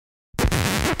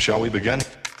Shall we begin?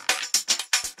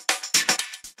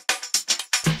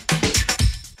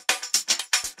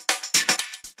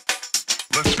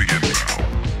 Let's begin now.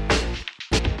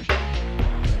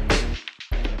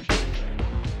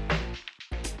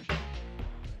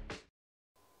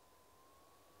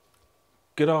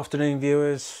 Good afternoon,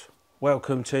 viewers.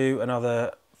 Welcome to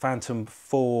another Phantom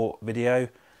 4 video.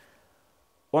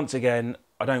 Once again,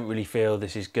 I don't really feel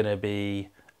this is going to be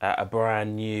a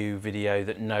brand new video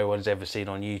that no one's ever seen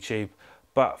on YouTube,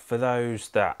 but for those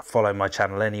that follow my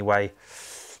channel anyway,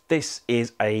 this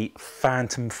is a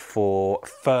Phantom 4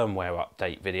 firmware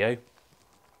update video.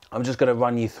 I'm just going to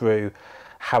run you through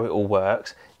how it all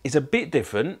works. It's a bit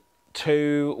different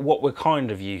to what we're kind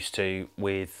of used to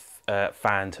with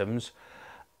Phantoms,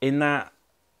 in that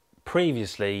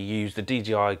previously you used the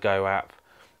DJI Go app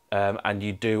and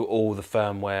you do all the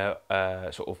firmware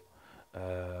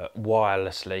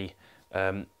wirelessly,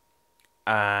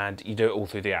 and you do it all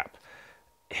through the app.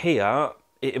 Here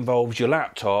it involves your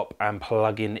laptop and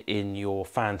plugging in your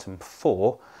Phantom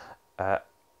 4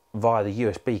 via the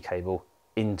USB cable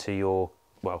into your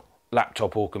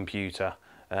laptop or computer,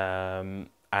 and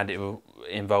it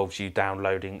involves you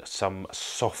downloading some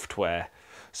software.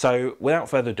 So without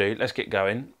further ado, let's get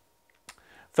going.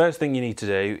 First thing you need to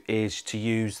do is to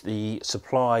use the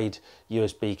supplied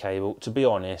USB cable. To be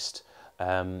honest,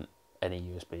 any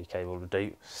USB cable will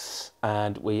do.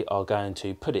 And we are going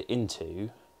to put it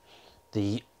into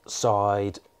the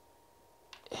side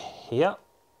here,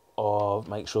 or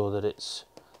make sure that it's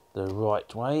the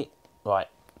right way. Right.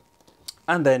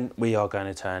 And then we are going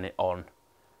to turn it on.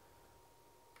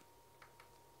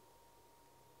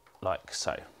 Like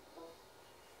so.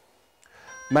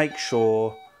 Make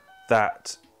sure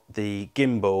that the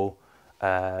gimbal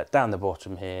down the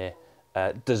bottom here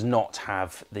does not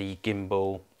have the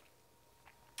gimbal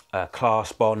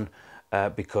clasp on,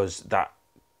 because that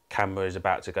camera is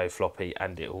about to go floppy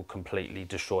and it will completely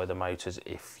destroy the motors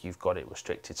if you've got it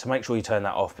restricted. So make sure you turn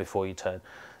that off before you turn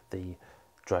the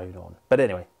drone on. But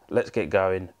anyway, let's get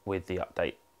going with the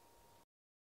update.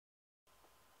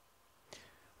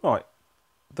 Right,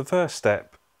 the first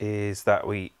step is that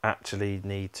we actually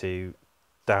need to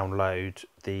download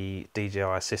the DJI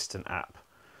Assistant app.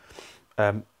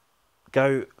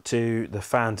 Go to the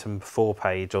Phantom 4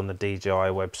 page on the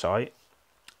DJI website,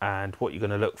 and what you're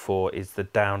going to look for is the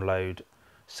download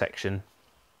section,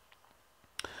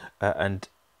 and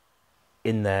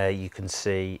in there you can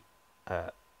see,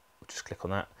 just click on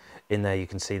that, in there you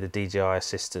can see the DJI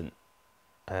Assistant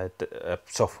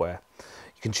software.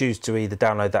 You can choose to either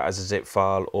download that as a zip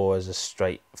file or as a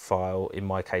straight file. In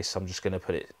my case, I'm just going to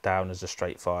put it down as a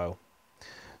straight file.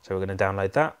 So we're going to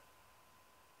download that.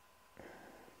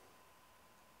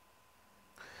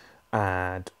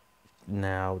 And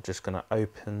now just going to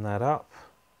open that up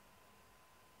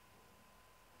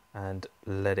and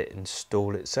let it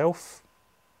install itself.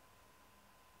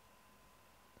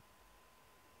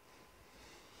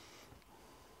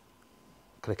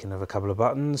 Clicking of a couple of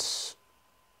buttons,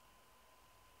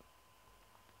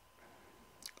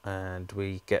 and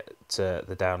we get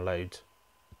the download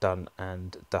done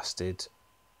and dusted.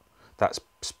 That's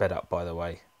sped up, by the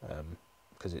way,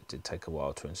 because it did take a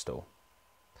while to install.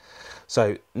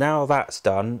 So now that's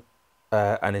done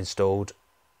and installed,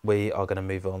 we are going to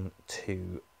move on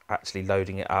to actually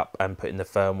loading it up and putting the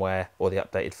firmware, or the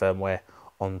updated firmware,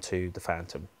 onto the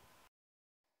Phantom.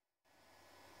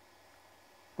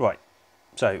 Right,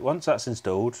 so once that's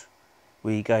installed,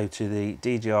 we go to the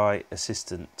DJI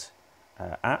Assistant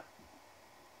app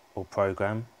or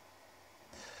program,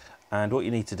 and what you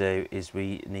need to do is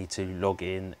we need to log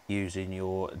in using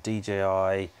your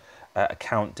DJI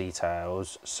account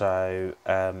details. So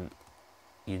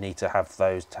you need to have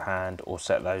those to hand or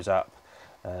set those up.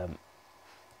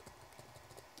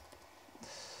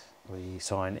 We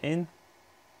sign in.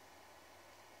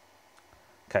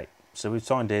 Okay, so we've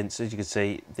signed in. So as you can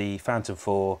see, the Phantom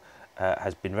 4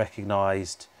 has been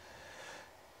recognised.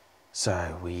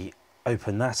 So we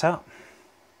open that up,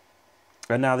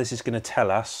 and now this is going to tell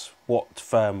us what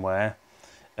firmware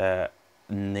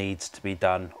needs to be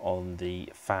done on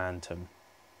the Phantom.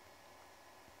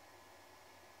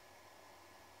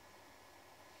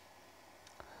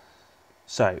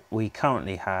 So we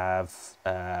currently have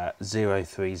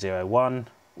 0301,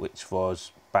 which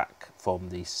was back from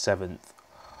the 7th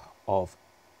of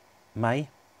May,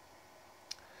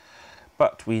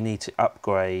 but we need to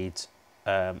upgrade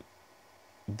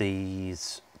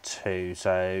these two.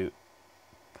 So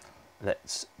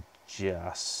let's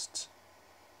just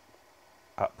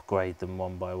upgrade them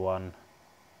one by one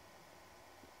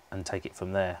and take it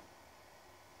from there.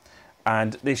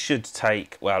 And this should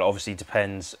take, well, obviously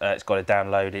depends, it's got to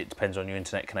download it, depends on your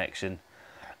internet connection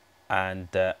and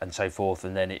so forth,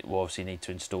 and then it will obviously need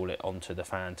to install it onto the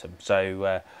Phantom.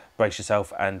 So brace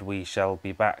yourself, and we shall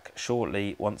be back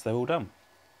shortly once they're all done.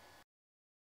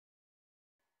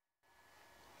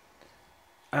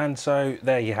 And so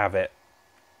there you have it.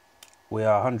 We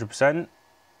are 100%.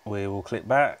 We will click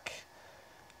back.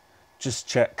 Just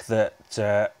check that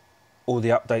all the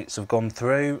updates have gone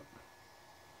through.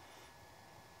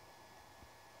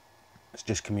 It's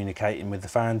just communicating with the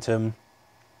Phantom.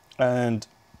 And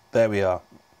there we are.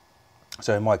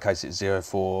 So in my case it's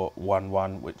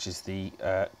 0411, which is the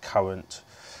current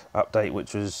update,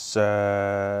 which was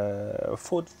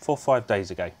 4 or 5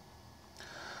 days ago.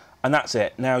 And that's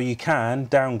it. Now you can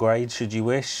downgrade should you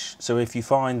wish. So if you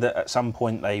find that at some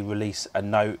point they release a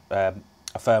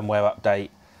firmware update,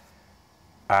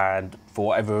 and for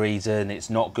whatever reason it's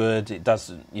not good, it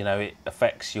doesn't, you know, it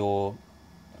affects your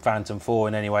Phantom 4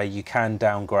 in any way, you can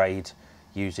downgrade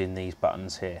using these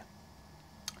buttons here.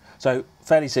 So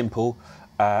fairly simple,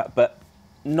 but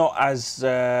not as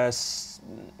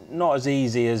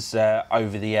easy as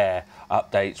over-the-air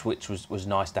updates, which was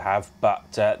nice to have.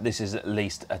 But this is at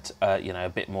least you know, a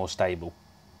bit more stable.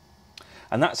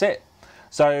 And that's it.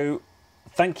 So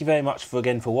thank you very much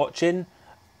again for watching.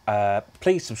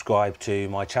 Please subscribe to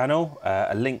my channel.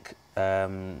 A link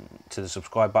to the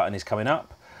subscribe button is coming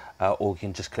up, or you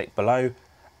can just click below.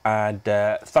 And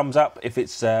thumbs up if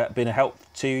it's been a help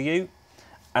to you.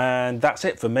 And that's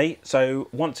it for me. So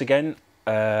once again,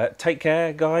 take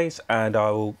care guys, and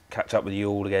I will catch up with you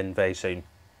all again very soon.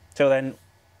 Till then,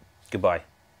 goodbye.